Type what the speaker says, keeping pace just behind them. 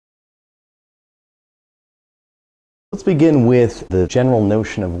Let's begin with the general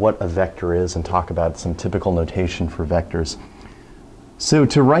notion of what a vector is and talk about some typical notation for vectors. So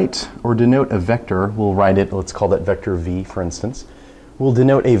to write or denote a vector, we'll write it, let's call that vector v, for instance. We'll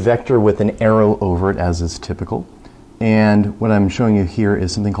denote a vector with an arrow over it, as is typical. And what I'm showing you here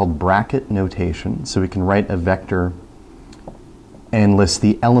is something called bracket notation. So we can write a vector and list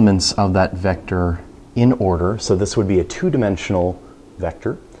the elements of that vector in order. So this would be a two-dimensional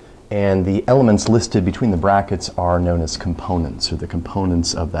vector. And the elements listed between the brackets are known as components, or the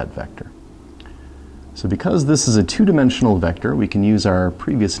components of that vector. So because this is a two-dimensional vector, we can use our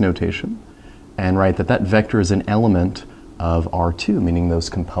previous notation and write that that vector is an element of R2, meaning those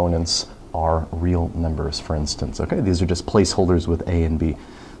components are real numbers, for instance. Okay, these are just placeholders with A and B.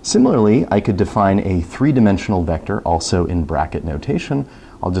 Similarly, I could define a three-dimensional vector also in bracket notation.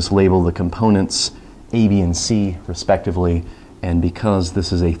 I'll just label the components A, B, and C, respectively. And because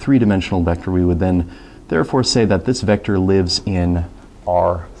this is a three-dimensional vector, we would then therefore say that this vector lives in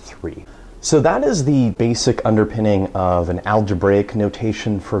R3. So that is the basic underpinning of an algebraic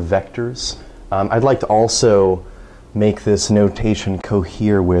notation for vectors. I'd like to also make this notation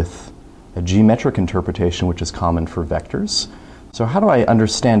cohere with a geometric interpretation, which is common for vectors. So how do I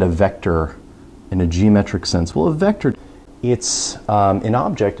understand a vector in a geometric sense? Well, a vector, it's an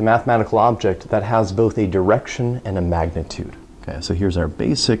object, a mathematical object, that has both a direction and a magnitude. Okay, so here's our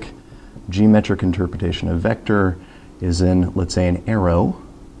basic geometric interpretation. A vector is in, let's say, an arrow,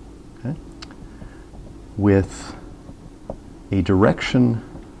 okay, with a direction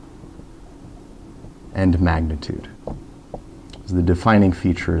and magnitude. Those are the defining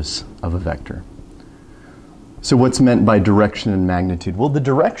features of a vector. So what's meant by direction and magnitude? Well, the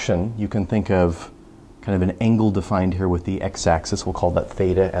direction, you can think of kind of an angle defined here with the x-axis. We'll call that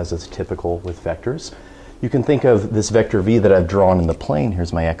theta, as is typical with vectors. You can think of this vector v that I've drawn in the plane.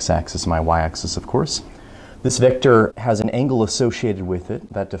 Here's my x-axis, my y-axis, of course. This vector has an angle associated with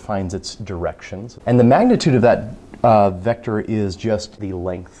it that defines its directions. And the magnitude of that vector is just the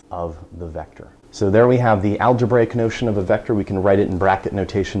length of the vector. So there we have the algebraic notion of a vector. We can write it in bracket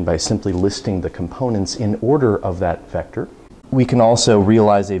notation by simply listing the components in order of that vector. We can also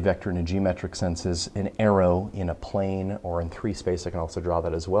realize a vector in a geometric sense as an arrow in a plane or in 3 space. I can also draw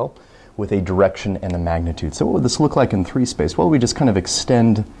that as well, with a direction and a magnitude. So what would this look like in 3 space? Well, we just kind of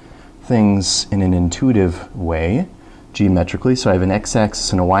extend things in an intuitive way, geometrically. So I have an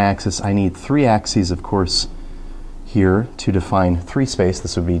x-axis and a y-axis. I need 3 axes, of course, here to define 3 space.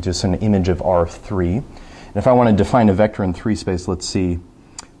 This would be just an image of R3. And if I want to define a vector in 3 space, let's say,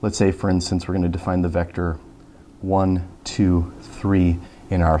 for instance, we're going to define the vector 1, 2, 3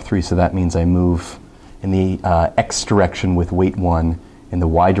 in R3. So that means I move in the x direction with weight 1, in the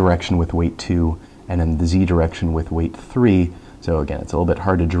y direction with weight 2, and in the z direction with weight 3. So again, it's a little bit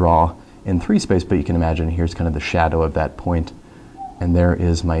hard to draw in 3 space, but you can imagine here's kind of the shadow of that point, and there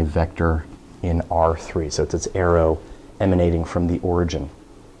is my vector in R3. So it's its arrow emanating from the origin.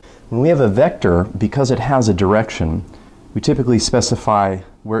 When we have a vector, because it has a direction, we typically specify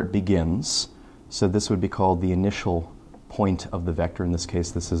where it begins. So this would be called the initial point of the vector. In this case,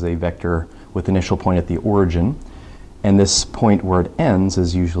 this is a vector with initial point at the origin. And this point where it ends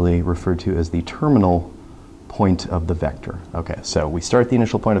is usually referred to as the terminal point of the vector. Okay, so we start the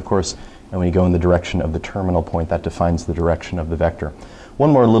initial point, of course, and we go in the direction of the terminal point. That defines the direction of the vector.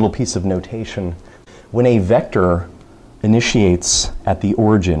 One more little piece of notation. When a vector initiates at the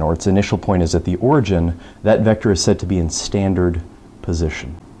origin, or its initial point is at the origin, that vector is said to be in standard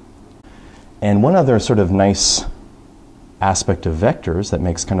position. And one other sort of nice aspect of vectors that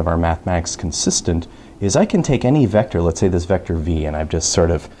makes kind of our mathematics consistent is I can take any vector, let's say this vector v, and I've just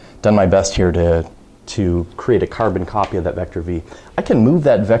sort of done my best here to create a carbon copy of that vector v. I can move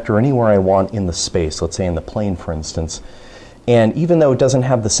that vector anywhere I want in the space, let's say in the plane, for instance. And even though it doesn't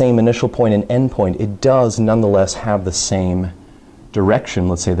have the same initial point and end point, it does nonetheless have the same direction.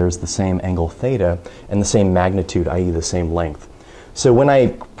 Let's say there's the same angle theta and the same magnitude, i.e. the same length. So when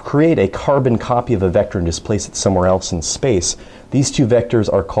I create a carbon copy of a vector and just place it somewhere else in space, these two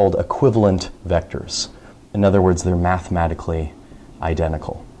vectors are called equivalent vectors. In other words, they're mathematically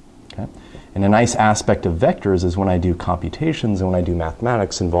identical. Okay? And a nice aspect of vectors is when I do computations and when I do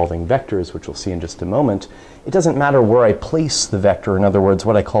mathematics involving vectors, which we'll see in just a moment, it doesn't matter where I place the vector. In other words,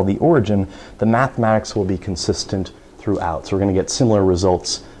 what I call the origin, the mathematics will be consistent throughout. So we're going to get similar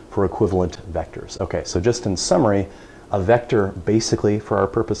results for equivalent vectors. Okay, so just in summary, a vector, basically, for our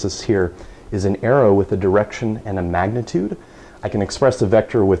purposes here, is an arrow with a direction and a magnitude. I can express the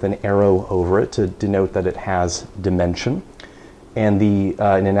vector with an arrow over it to denote that it has dimension. And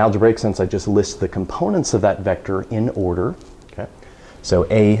in an algebraic sense, I just list the components of that vector in order. Okay? So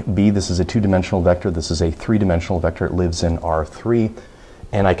A, B, this is a two-dimensional vector. This is a three-dimensional vector. It lives in R3.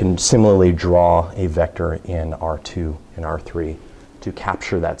 And I can similarly draw a vector in R2 and R3 to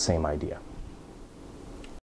capture that same idea.